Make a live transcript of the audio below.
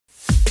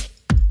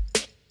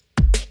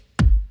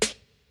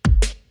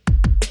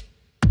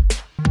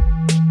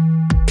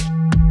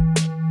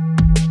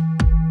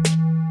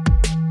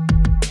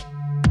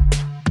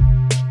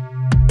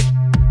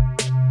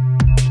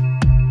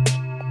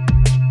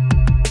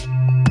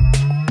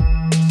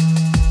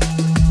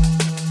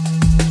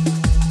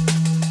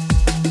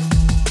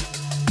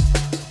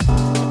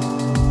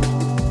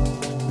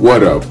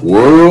What up,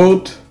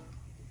 world?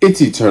 It's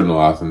Eternal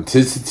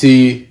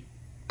Authenticity,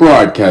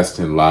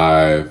 broadcasting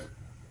live.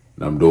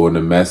 And I'm doing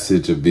a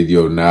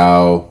video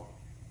now.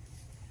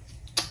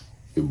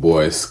 Your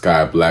boy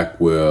Sky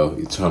Blackwell,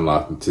 Eternal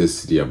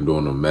Authenticity. I'm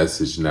doing a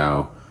message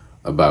now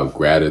about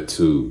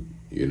gratitude.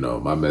 You know,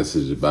 my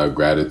message is about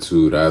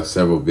gratitude. I have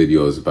several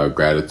videos about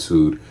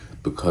gratitude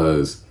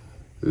because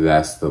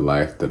that's the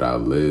life that I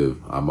live.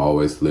 I'm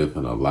always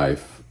living a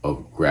life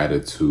of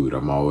gratitude.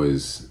 I'm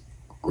always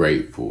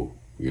grateful,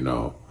 you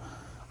know.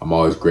 I'm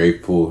always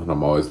grateful and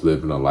I'm always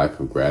living a life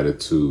of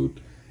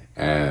gratitude.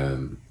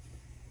 And,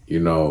 you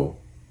know,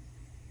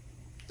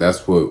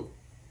 that's what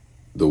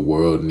the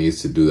world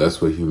needs to do.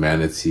 That's what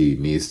humanity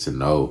needs to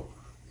know,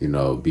 you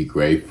know, be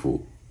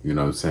grateful, you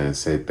know what I'm saying?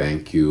 Say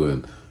thank you.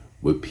 And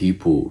with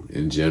people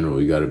in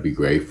general, you got to be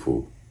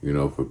grateful, you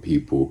know, for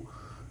people,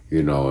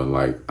 you know, and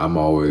like, I'm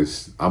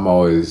always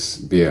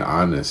being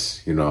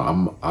honest, you know,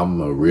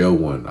 I'm a real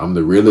one. I'm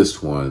the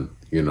realest one,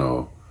 you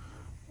know.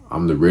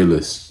 I'm the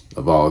realest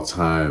of all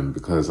time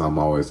because I'm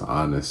always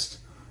honest,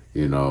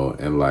 you know,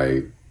 and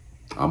like,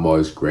 I'm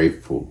always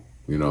grateful,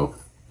 you know,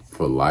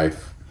 for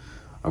life.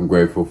 I'm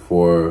grateful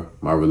for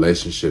my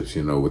relationships,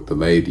 you know, with the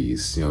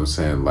ladies, you know what I'm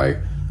saying? Like,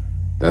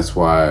 that's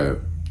why,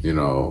 you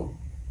know,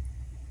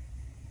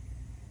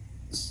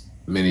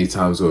 many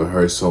times it would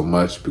hurt so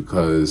much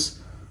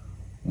because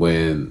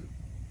when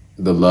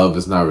the love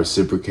is not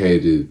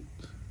reciprocated,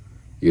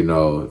 you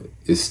know,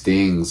 it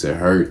stings, it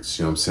hurts,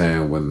 you know what I'm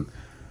saying? When,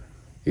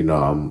 you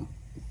know,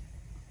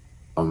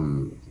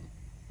 I'm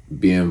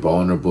being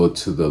vulnerable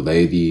to the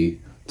lady,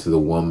 to the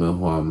woman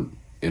who I'm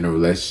in a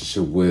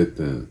relationship with,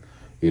 and,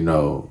 you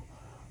know,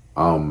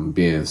 I'm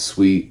being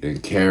sweet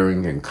and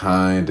caring and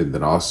kind, and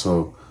then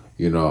also,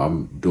 you know,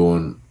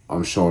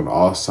 I'm showing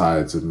all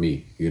sides of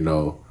me, you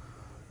know,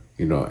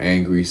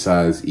 angry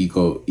sides,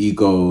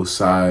 ego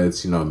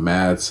sides, you know,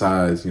 mad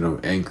sides, you know,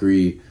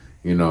 angry,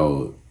 you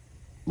know,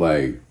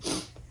 like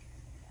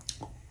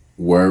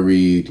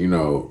worried, you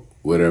know,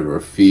 whatever,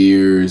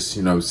 fears,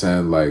 you know what I'm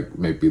saying, like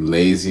maybe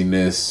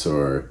laziness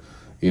or,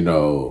 you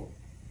know,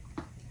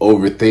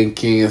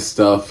 overthinking and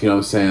stuff, you know what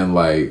I'm saying,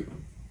 like,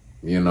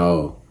 you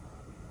know,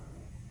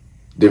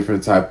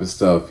 different type of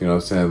stuff, you know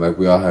what I'm saying, like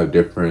we all have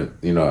different,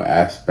 you know,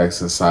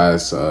 aspects and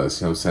sides to us,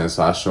 you know what I'm saying,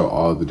 so I show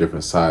all the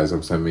different sides, you know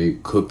what I'm saying, me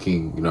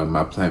cooking, you know,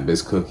 my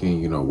plant-based cooking,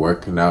 you know,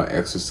 working out,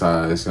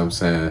 exercise, you know what I'm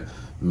saying,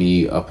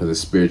 me up in the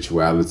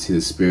spirituality,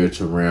 the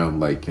spiritual realm,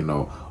 like, you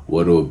know,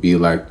 what it would be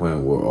like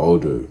when we're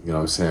older, you know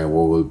what I'm saying?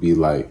 What would it be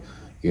like,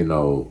 you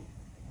know,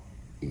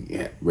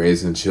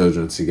 raising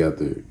children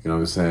together, you know what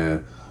I'm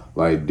saying?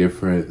 Like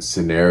different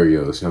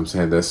scenarios, you know what I'm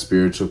saying? That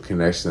spiritual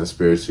connection, that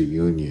spiritual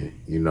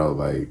union, you know,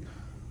 like,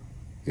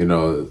 you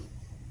know,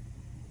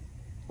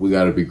 we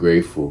got to be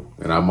grateful.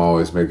 And I'm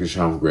always making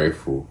sure I'm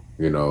grateful,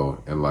 you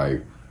know, and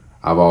like,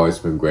 I've always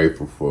been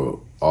grateful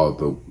for all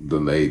the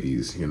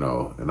ladies, you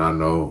know, and I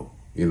know,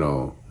 you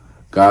know,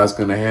 God's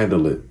going to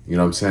handle it. You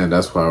know what I'm saying?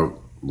 That's why I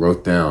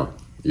wrote down,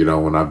 you know,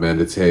 when I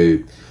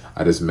meditate,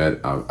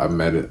 I'm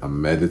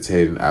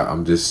meditating.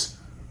 I'm just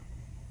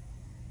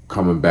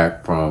coming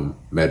back from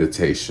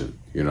meditation.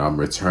 You know, I'm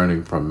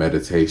returning from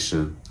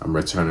meditation. I'm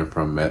returning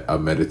from a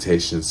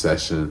meditation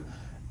session.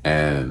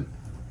 And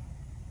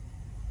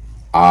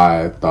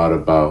I thought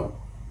about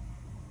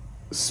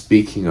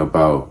speaking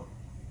about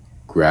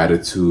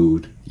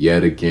gratitude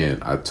yet again.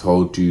 I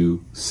told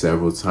you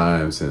several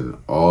times in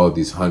all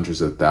these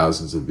hundreds of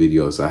thousands of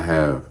videos I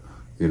have,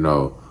 you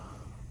know,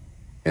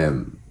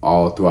 and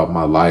all throughout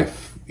my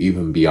life,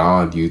 even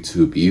beyond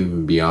YouTube,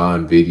 even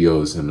beyond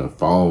videos in the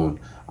phone,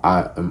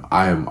 I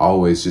am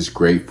always just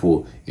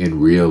grateful in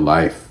real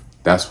life.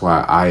 That's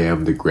why I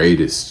am the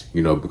greatest,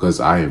 you know,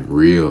 because I am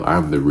real.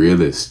 I'm the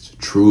realist,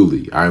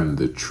 truly. I'm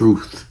the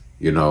truth,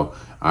 you know.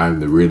 I'm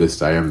the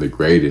realist. I am the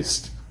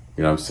greatest.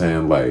 You know what I'm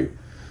saying? Like,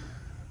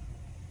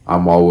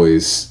 I'm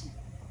always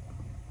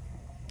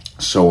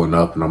showing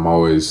up and I'm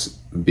always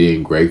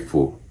being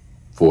grateful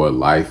for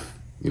life,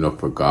 you know,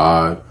 for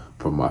God,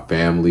 for my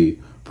family,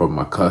 for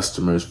my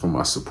customers, for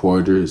my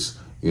supporters,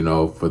 you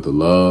know, for the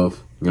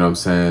love, you know what I'm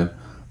saying,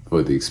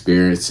 for the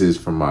experiences,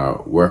 for my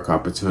work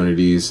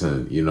opportunities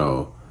and, you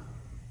know,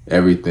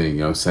 everything, you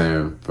know what I'm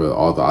saying, for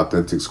all the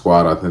authentic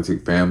squad,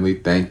 authentic family.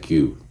 Thank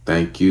you,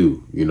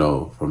 you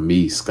know, from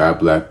me, Sky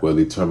Blackwell,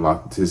 Eternal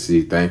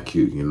Authenticity. Thank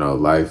you, you know,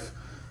 life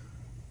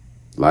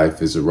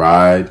is a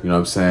ride, you know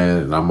what I'm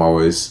saying, and I'm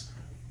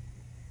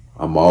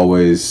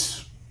always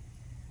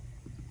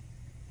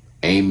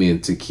aiming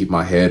to keep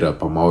my head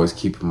up. I'm always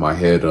keeping my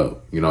head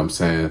up, you know what I'm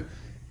saying?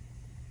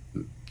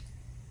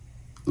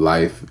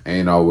 Life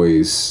ain't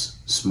always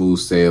smooth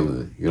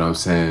sailing, you know what I'm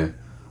saying?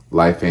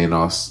 Life ain't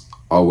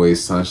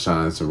always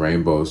sunshines and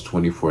rainbows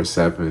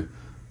 24/7,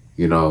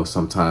 you know,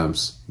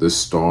 sometimes the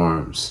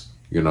storms,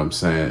 you know what I'm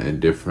saying, and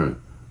different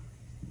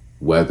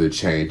weather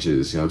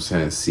changes, you know what I'm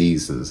saying,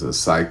 seasons and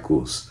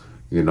cycles,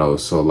 you know,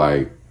 so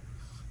like,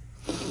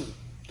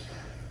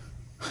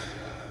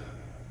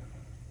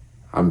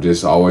 I'm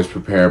just always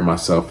preparing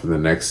myself for the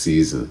next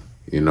season,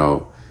 you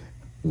know,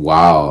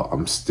 while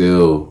I'm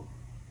still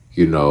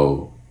you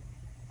know,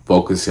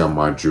 focusing on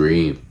my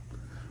dream.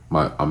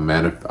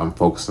 I'm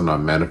focusing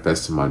on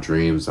manifesting my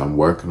dreams. I'm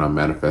working on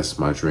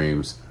manifesting my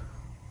dreams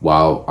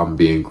while I'm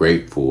being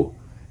grateful,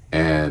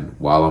 and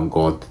while I'm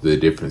going through the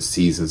different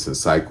seasons and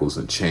cycles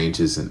and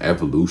changes and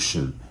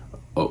evolution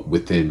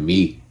within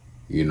me,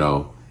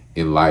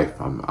 in life.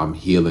 I'm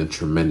healing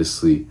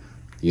tremendously.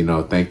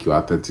 Thank you,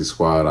 Authentic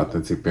Squad,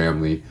 Authentic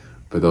Family.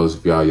 For those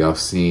of y'all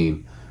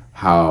seen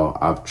how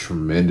I've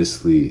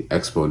tremendously,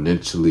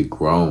 exponentially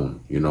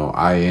grown.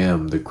 I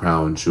am the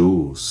crown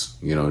jewels,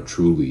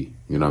 truly.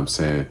 What I'm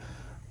saying?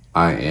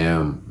 I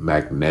am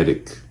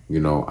magnetic.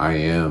 I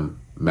am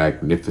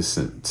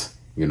magnificent.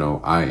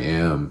 I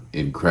am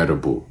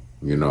incredible.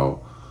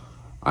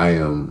 I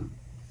am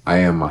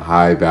a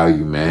high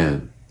value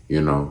man.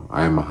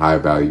 I am a high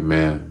value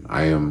man.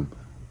 I am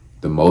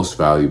the most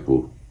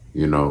valuable.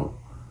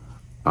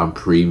 I'm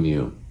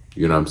premium.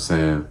 What I'm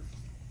saying?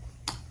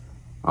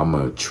 I'm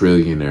a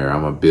trillionaire.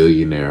 I'm a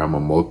billionaire. I'm a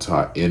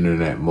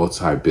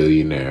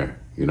multi-billionaire.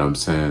 What I'm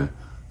saying?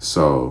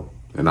 So,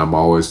 and I'm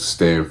always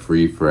staying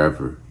free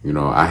forever.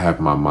 I have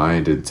my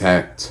mind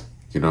intact.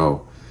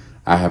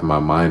 I have my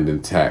mind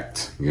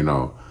intact.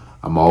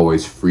 I'm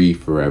always free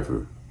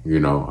forever.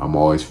 I'm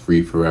always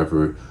free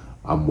forever.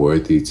 I'm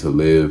worthy to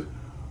live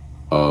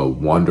a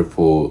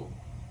wonderful,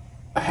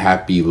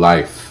 happy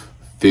life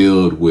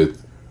filled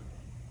with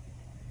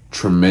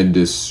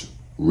tremendous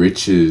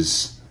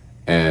riches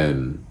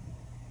and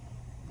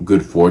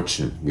good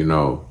fortune.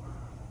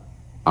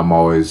 I'm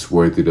always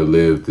worthy to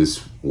live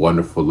this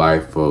wonderful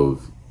life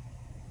of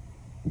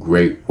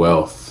great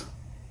wealth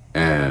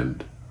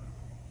and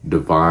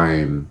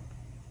divine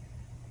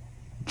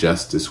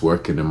justice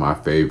working in my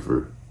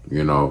favor.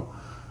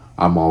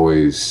 I'm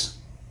always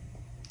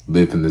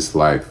living this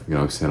life, what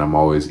I'm saying? I'm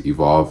always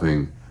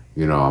evolving,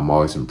 I'm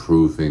always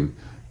improving,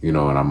 and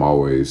I'm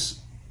always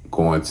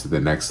going to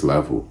the next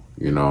level.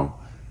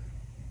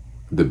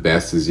 The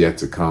best is yet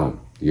to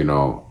come.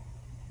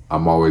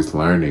 I'm always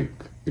learning,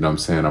 what I'm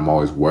saying? I'm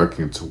always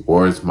working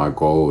towards my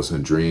goals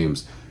and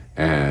dreams,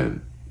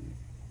 and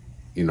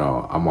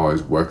I'm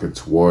always working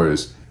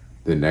towards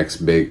the next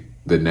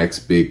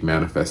big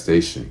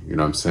manifestation.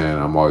 What I'm saying?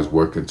 I'm always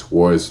working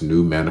towards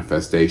new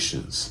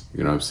manifestations.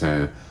 What I'm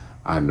saying?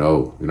 I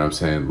know, what I'm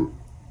saying?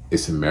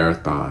 It's a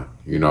marathon.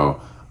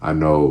 I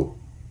know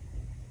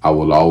I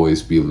will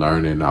always be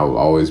learning. I will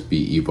always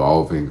be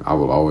evolving. I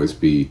will always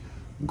be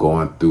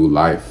going through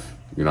life.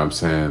 What I'm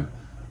saying?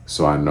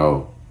 So I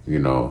know,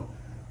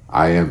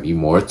 I am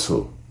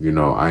immortal.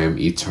 I am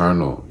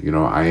eternal.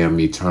 I am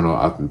eternal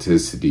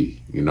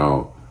authenticity.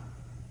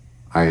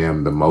 I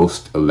am the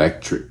most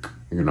electric.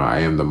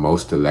 I am the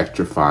most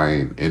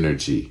electrifying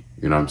energy.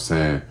 What I'm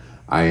saying?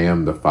 I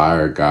am the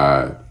fire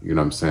god. What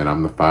I'm saying?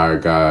 I'm the fire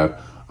god.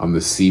 I'm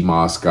the sea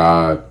moss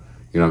god.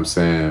 What I'm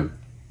saying?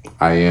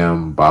 I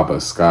am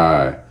Baba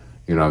Sky.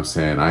 What I'm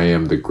saying? I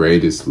am the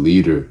greatest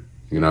leader.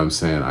 What I'm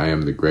saying? I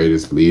am the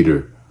greatest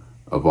leader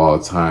of all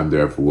time there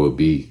ever will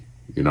be.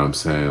 What I'm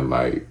saying?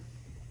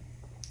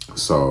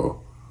 So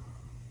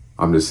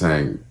I'm just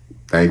saying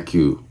thank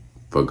you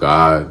for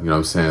God. What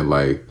I'm saying?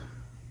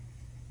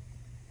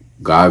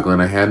 God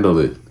gonna handle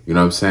it. What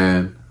I'm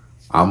saying?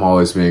 I'm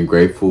always being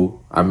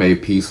grateful. I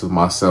made peace with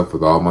myself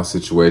with all my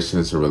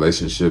situations and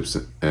relationships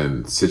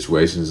and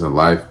situations in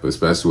life, but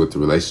especially with the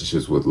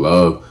relationships with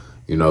love,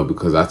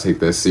 because I take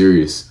that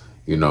serious.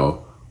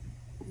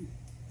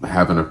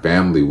 Having a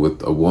family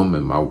with a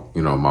woman,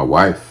 my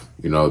wife,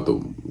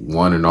 the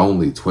one and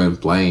only twin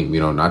flame,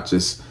 not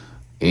just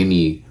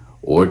any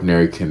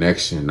ordinary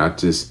connection, not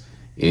just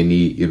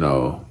any,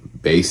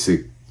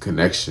 basic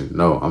connection.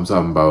 No, I'm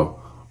talking about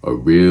a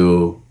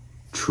real,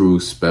 true,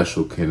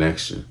 special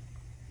connection,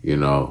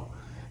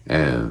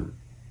 and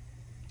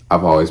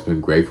I've always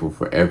been grateful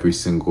for every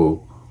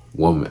single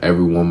woman,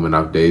 every woman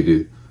I've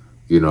dated.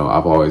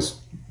 I've always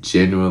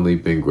genuinely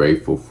been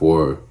grateful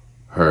for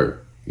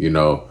her,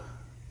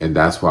 and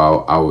that's why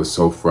I was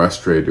so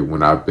frustrated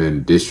when I've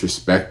been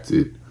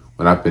disrespected,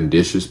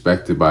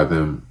 by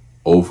them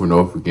over and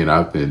over again.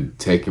 I've been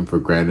taken for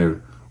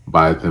granted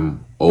by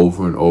them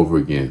over and over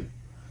again.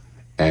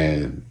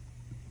 And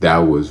that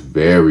was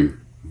very,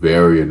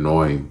 very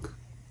annoying,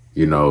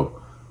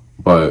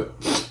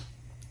 but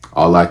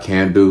all I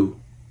can do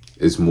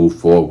is move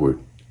forward.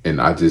 And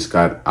I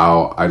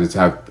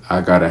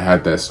gotta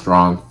have that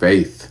strong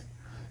faith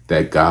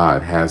that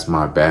God has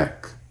my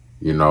back.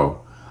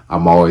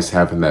 I'm always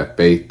having that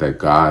faith that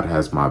God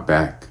has my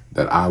back,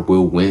 that I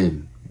will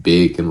win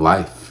big in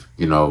life.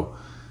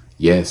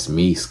 Yes,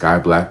 me, Sky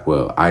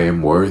Blackwell, I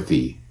am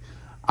worthy.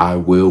 I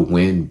will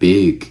win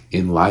big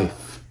in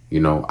life.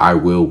 I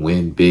will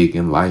win big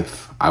in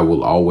life. I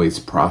will always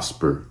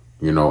prosper.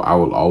 I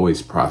will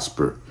always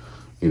prosper.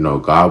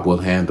 God will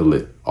handle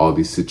it. All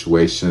these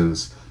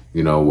situations,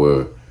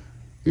 where,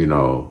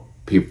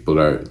 people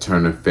are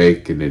turning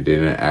fake and it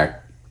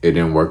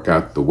didn't work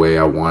out the way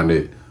I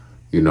wanted,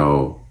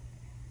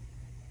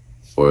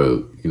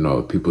 or,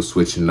 people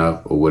switching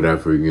up or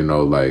whatever,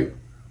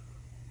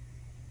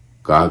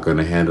 God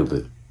gonna handle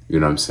it. You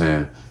know what I'm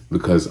saying?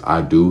 Because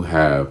I do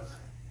have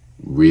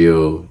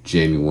real,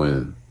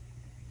 genuine,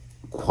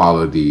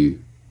 quality,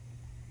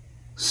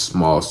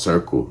 small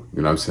circle.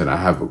 You know what I'm saying? I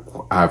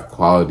have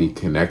quality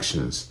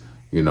connections,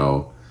 you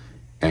know,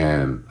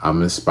 and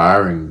I'm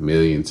inspiring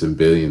millions and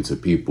billions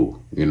of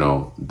people, you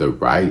know, the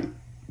right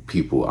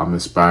people. I'm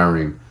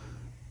inspiring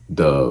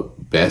the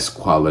best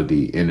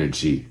quality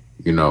energy,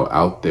 you know,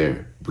 out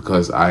there,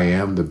 because I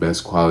am the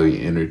best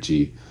quality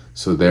energy.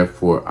 So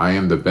therefore, I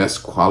am the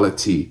best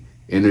quality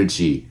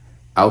energy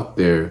out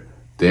there.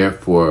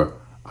 Therefore,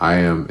 I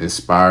am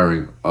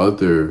inspiring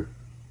other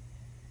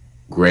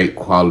great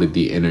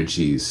quality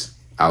energies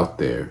out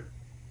there,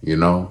 you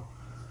know?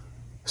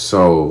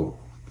 So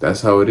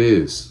that's how it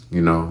is,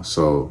 you know?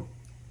 So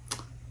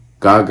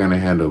God gonna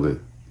handle it,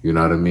 you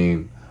know what I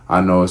mean?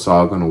 I know it's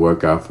all gonna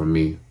work out for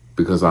me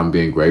because I'm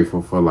being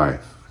grateful for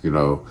life, you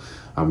know?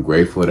 I'm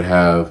grateful to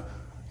have,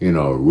 you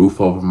know, a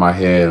roof over my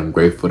head. I'm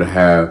grateful to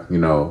have, you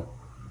know,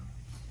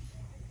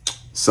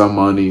 some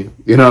money,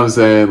 you know what I'm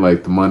saying?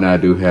 Like the money I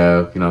do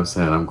have, you know what I'm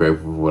saying? I'm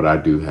grateful for what I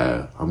do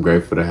have. I'm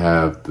grateful to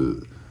have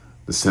the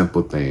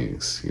simple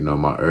things, you know,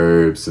 my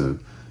herbs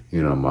and,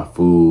 you know, my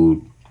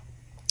food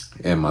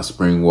and my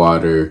spring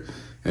water.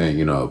 And,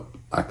 you know,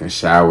 I can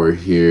shower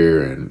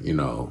here and, you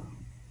know,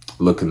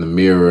 look in the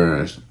mirror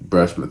and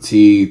brush my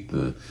teeth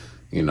and,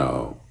 you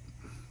know,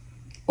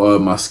 oil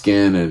my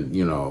skin and,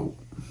 you know,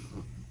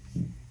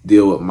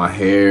 deal with my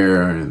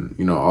hair and,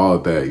 you know, all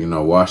of that, you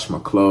know, wash my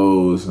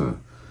clothes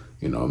and,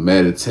 you know,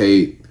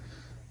 meditate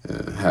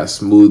and have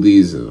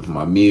smoothies and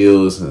my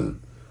meals and,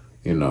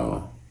 you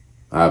know,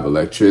 I have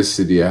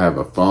electricity. I have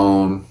a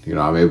phone. You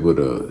know, I'm able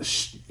to,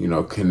 you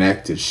know,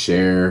 connect and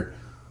share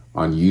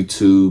on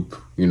YouTube.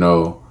 You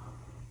know,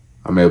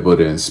 I'm able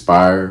to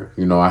inspire.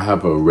 You know, I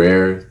have a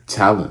rare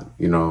talent.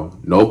 You know,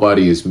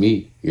 nobody is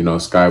me. You know,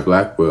 Sky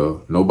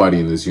Blackwell. Nobody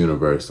in this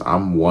universe.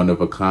 I'm one of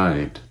a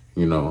kind.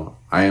 You know,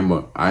 I am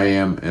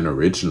an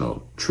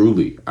original.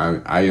 Truly,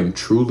 I am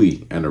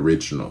truly an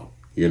original.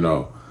 You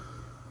know.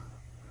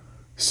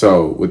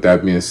 So with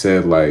that being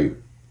said, like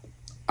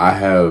I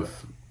have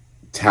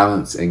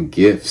talents and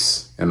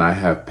gifts and I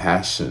have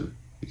passion,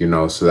 you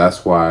know, so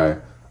that's why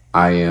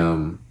I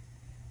am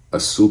a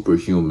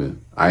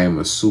superhuman. I am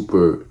a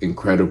super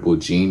incredible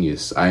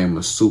genius. I am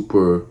a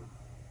super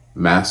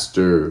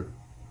master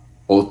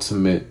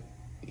ultimate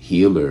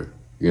healer,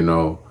 you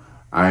know.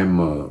 I'm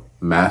a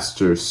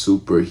master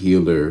super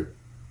healer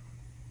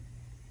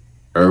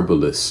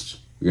herbalist,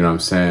 you know what I'm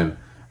saying?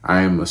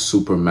 I am a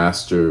super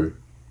master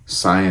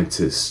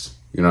scientist,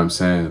 you know what I'm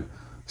saying?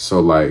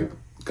 So like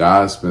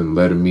God's been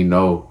letting me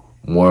know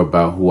more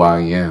about who I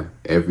am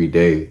every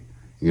day.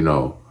 You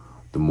know,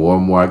 the more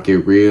and more I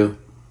get real,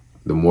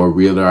 the more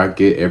realer I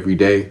get every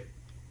day,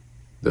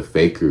 the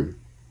faker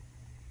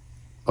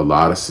a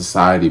lot of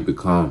society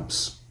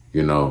becomes,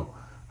 you know.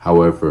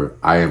 However,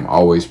 I am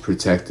always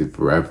protected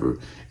forever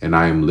and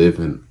I am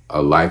living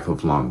a life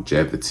of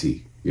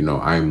longevity. You know,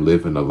 I am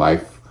living a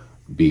life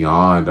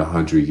beyond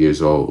 100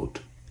 years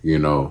old. You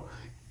know,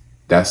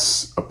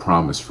 that's a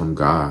promise from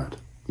God,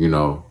 you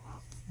know.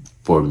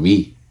 For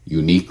me,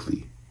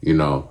 uniquely, you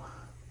know,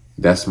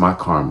 that's my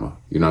karma,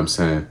 you know what I'm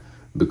saying?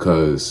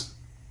 Because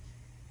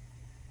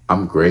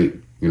I'm great,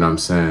 you know what I'm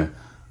saying?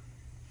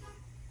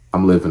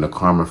 I'm living a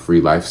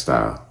karma-free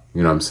lifestyle,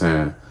 you know what I'm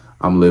saying?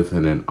 I'm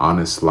living an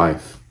honest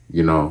life,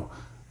 you know?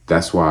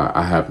 That's why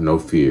I have no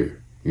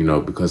fear, you know,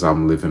 because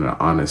I'm living an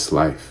honest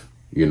life,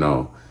 you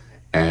know?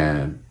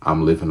 And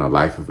I'm living a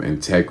life of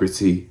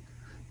integrity,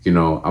 you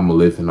know? I'm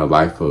living a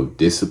life of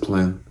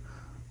discipline.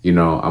 You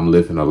know, I'm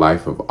living a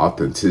life of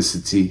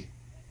authenticity,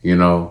 you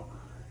know.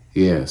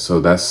 Yeah,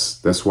 so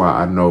that's why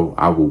I know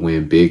I will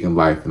win big in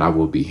life and I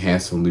will be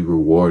handsomely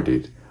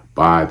rewarded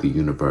by the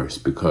universe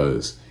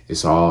because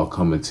it's all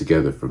coming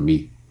together for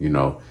me, you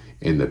know,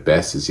 and the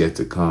best is yet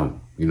to come.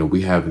 You know,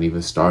 we haven't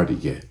even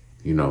started yet,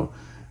 you know.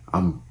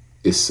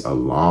 It's a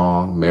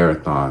long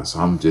marathon, so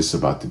I'm just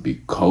about to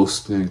be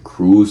coasting,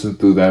 cruising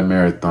through that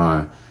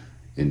marathon,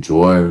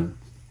 enjoying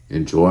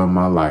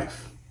my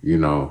life, you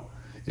know.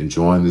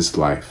 Enjoying this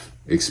life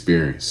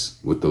experience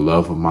with the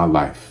love of my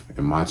life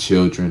and my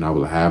children. I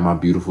will have my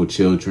beautiful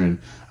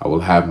children. I will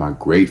have my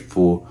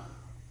grateful,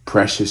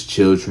 precious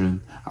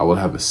children. I will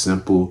have a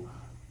simple,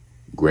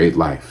 great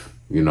life.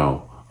 You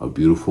know, a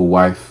beautiful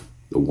wife,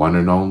 the one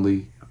and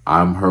only.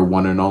 I'm her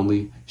one and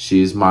only.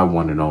 She is my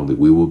one and only.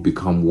 We will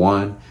become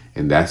one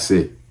and that's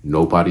it.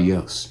 Nobody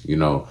else. You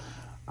know,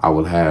 I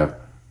will have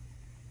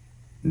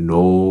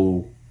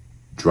no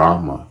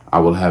drama. I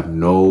will have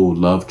no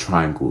love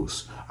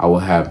triangles. I will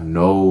have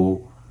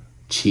no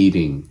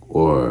cheating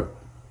or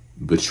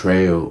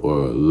betrayal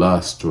or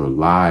lust or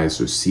lies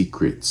or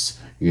secrets,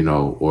 you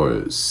know,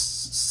 or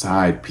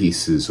side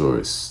pieces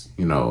or,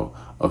 you know,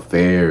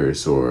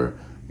 affairs or,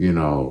 you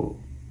know,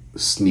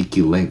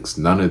 sneaky links.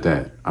 None of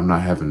that. I'm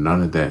not having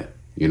none of that.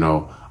 You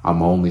know,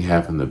 I'm only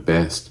having the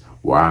best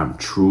where I'm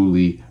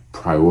truly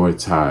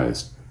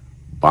prioritized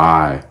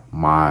by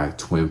my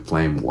twin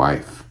flame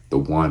wife, the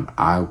one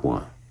I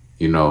want,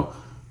 you know,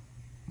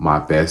 my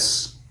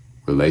best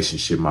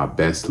relationship, my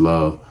best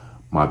love,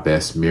 my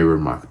best mirror,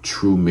 my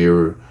true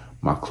mirror,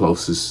 my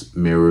closest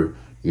mirror,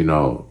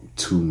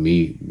 to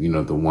me,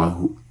 the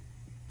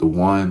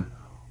one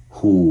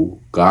who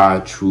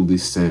God truly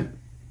sent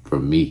for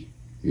me,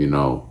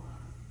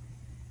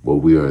 where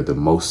we are the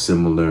most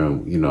similar,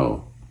 and,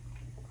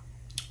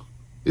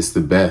 it's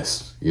the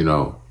best,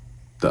 the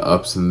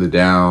ups and the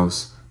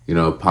downs,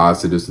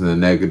 positives and the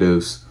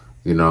negatives,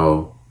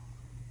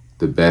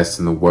 the best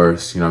and the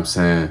worst, what I'm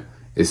saying?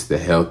 It's the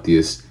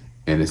healthiest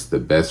and it's the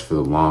best for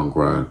the long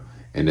run.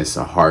 And it's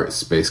a heart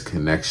space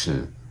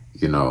connection,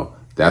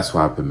 that's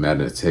why I've been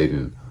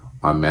meditating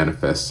on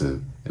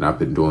manifesting, and I've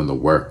been doing the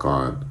work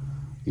on,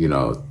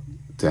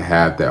 to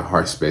have that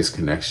heart space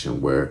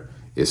connection where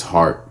it's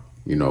heart,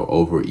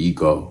 over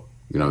ego,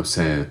 what I'm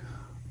saying?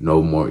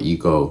 No more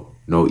ego,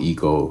 no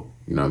ego,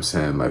 what I'm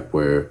saying? Like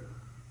where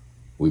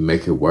we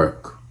make it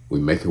work. We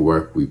make it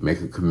work. We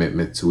make a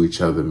commitment to each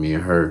other, me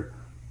and her.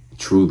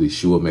 Truly,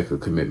 she will make a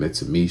commitment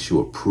to me. She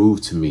will prove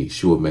to me.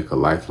 She will make a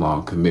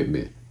lifelong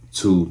commitment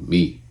to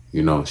me.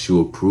 She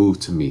will prove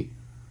to me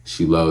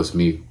she loves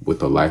me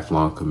with a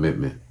lifelong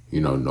commitment.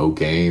 No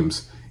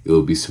games. It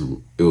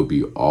will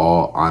be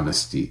all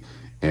honesty,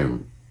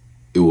 and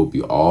it will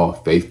be all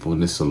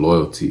faithfulness and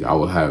loyalty. I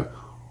will have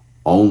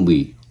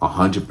only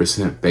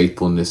 100%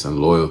 faithfulness and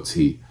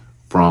loyalty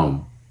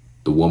from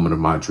the woman of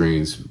my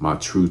dreams, my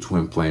true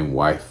twin flame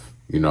wife.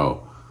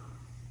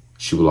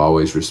 She will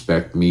always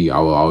respect me. I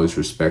will always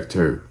respect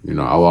her. I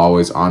will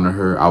always honor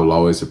her. I will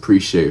always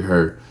appreciate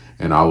her,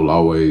 and I will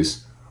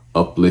always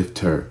uplift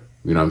her.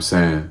 You know what I'm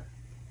saying?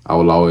 I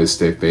will always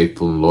stay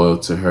faithful and loyal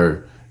to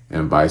her,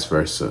 and vice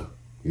versa,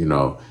 and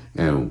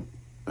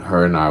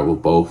her and I will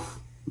both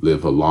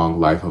live a long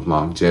life of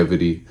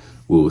longevity.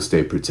 We will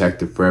stay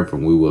protected forever,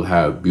 and we will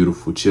have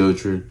beautiful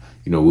children.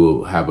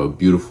 We'll have a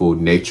beautiful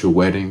nature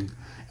wedding,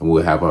 and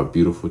we'll have our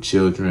beautiful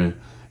children,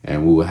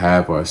 and we will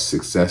have our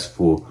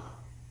successful,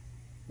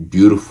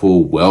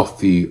 beautiful,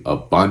 wealthy,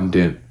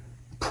 abundant,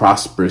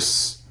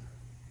 prosperous,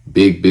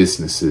 big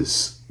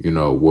businesses,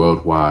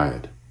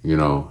 worldwide,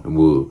 and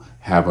we'll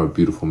have our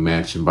beautiful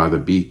mansion by the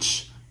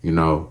beach,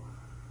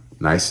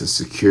 nice and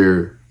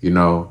secure,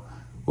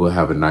 we'll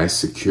have a nice,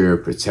 secure,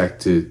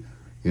 protected,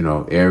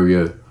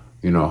 area,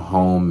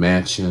 home,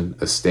 mansion,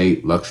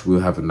 estate, luxury.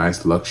 We'll have a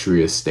nice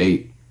luxury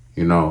estate,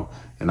 and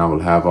I will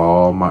have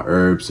all my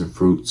herbs and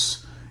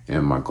fruits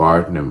and my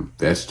garden and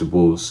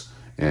vegetables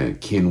and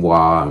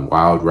quinoa and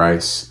wild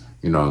rice,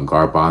 and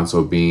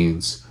garbanzo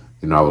beans.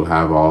 I will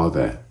have all of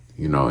that,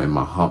 and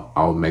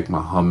I will make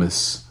my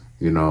hummus,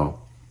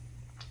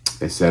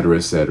 etc.,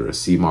 etc.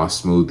 Sea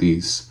moss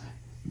smoothies,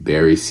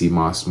 berry sea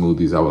moss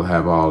smoothies. I will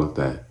have all of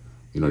that,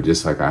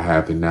 just like I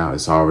have it now.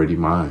 It's already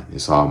mine.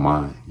 It's all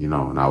mine,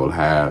 and I will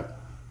have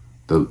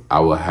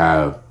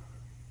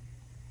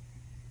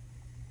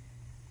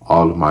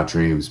all of my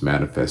dreams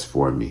manifest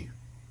for me,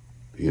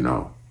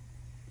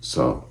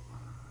 so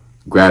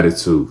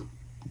gratitude,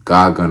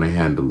 God gonna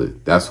handle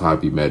it. That's what I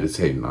be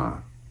meditating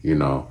on,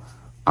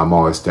 I'm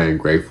always staying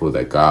grateful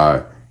that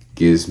God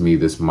gives me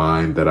this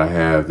mind that I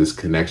have, this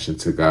connection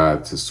to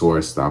God, to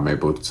source, that I'm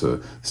able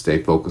to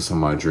stay focused on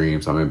my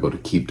dreams. I'm able to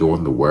keep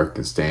doing the work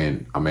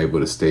and I'm able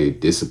to stay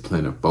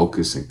disciplined and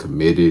focused and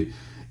committed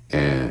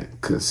and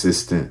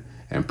consistent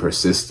and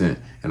persistent,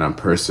 and I'm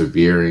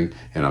persevering,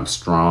 and I'm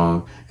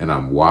strong, and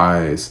I'm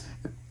wise,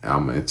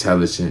 I'm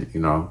intelligent,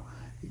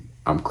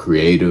 I'm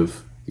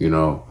creative,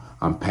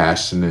 I'm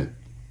passionate,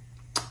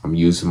 I'm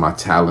using my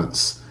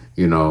talents,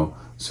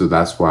 so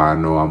that's why I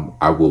know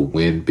I will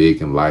win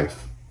big in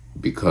life,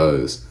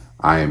 because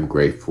I am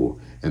grateful,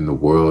 and the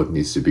world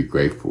needs to be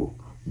grateful.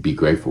 Be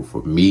grateful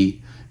for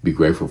me, be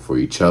grateful for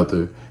each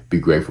other, be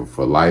grateful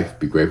for life,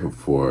 be grateful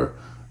for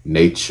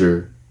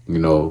nature,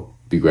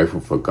 be grateful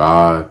for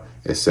God,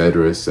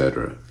 etc.,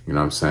 etc. You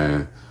know what I'm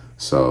saying?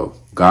 So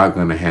God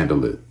gonna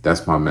handle it.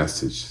 That's my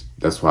message.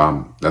 That's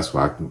why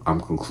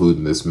I'm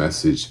concluding this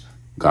message.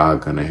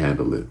 God gonna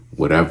handle it.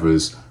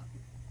 Whatever's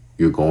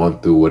you're going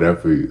through,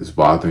 whatever is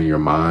bothering your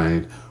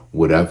mind,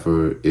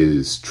 whatever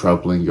is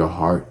troubling your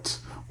heart,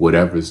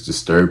 whatever is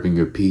disturbing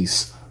your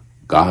peace,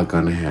 God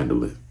gonna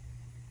handle it.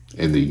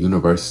 And the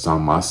universe is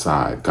on my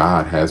side.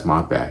 God has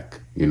my back.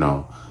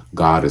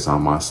 God is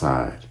on my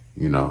side.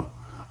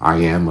 I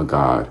am a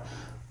God.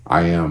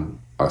 I am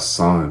a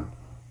son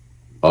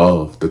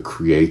of the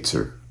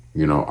creator,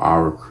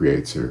 our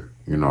creator,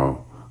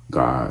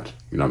 God,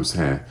 what I'm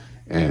saying?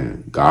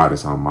 And God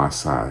is on my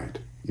side,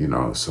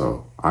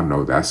 so I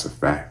know that's a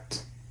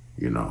fact,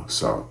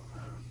 so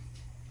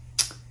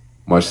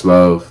much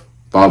love.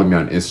 Follow me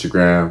on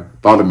Instagram,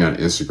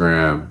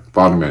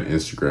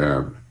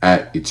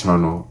 at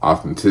Eternal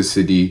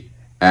Authenticity,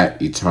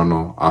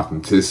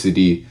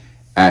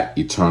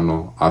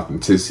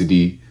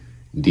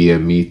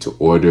 DM me to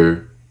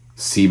order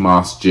sea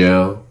moss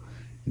gel,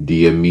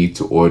 DM me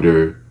to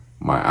order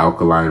my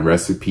alkaline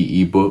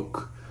recipe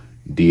ebook,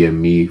 DM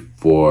me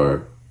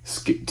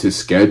to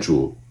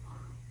schedule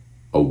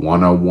a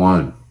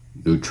one-on-one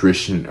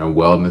nutrition and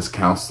wellness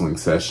counseling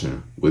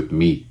session with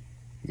me,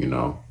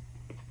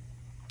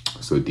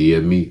 So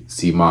DM me,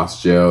 sea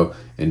moss gel,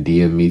 and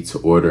DM me to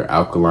order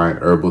alkaline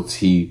herbal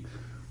tea.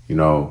 You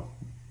know,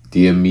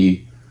 DM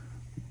me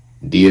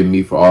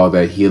for all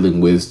that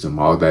healing wisdom,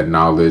 all that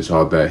knowledge,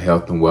 all that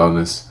health and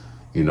wellness.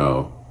 You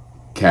know,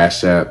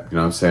 Cash App, you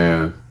know what I'm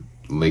saying?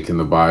 Link in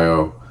the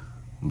bio.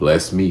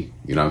 Bless me,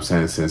 you know what I'm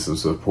saying? Send some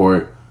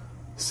support,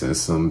 send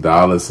some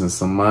dollars, send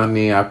some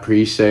money. I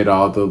appreciate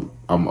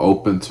I'm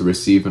open to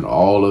receiving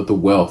all of the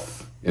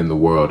wealth in the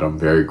world. I'm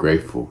very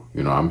grateful.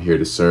 You know, I'm here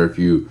to serve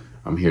you.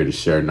 I'm here to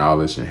share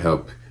knowledge and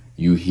help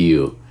you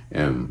heal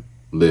and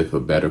live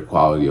a better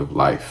quality of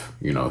life,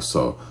 you know.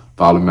 So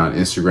follow me on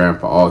Instagram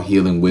for all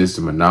healing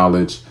wisdom and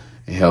knowledge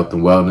and health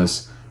and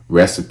wellness,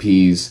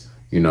 recipes,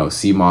 you know,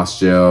 sea moss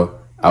gel,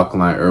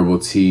 alkaline herbal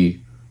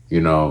tea,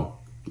 you know,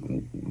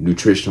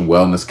 nutrition,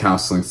 wellness,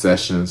 counseling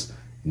sessions.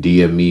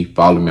 DM me,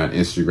 follow me on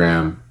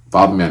Instagram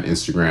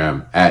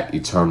at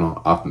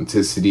Eternal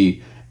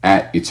Authenticity,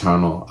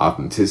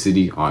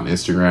 on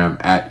Instagram,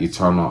 at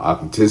Eternal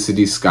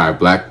Authenticity. Sky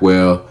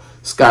Blackwell,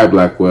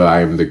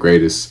 I am the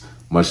greatest.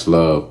 Much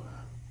love.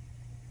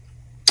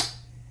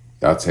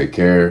 Y'all take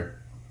care.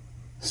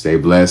 Stay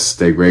blessed,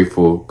 stay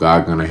grateful.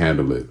 God gonna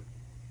handle it.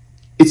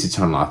 It's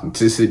Eternal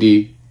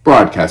Authenticity,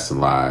 broadcasting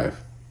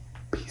live.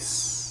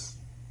 Peace.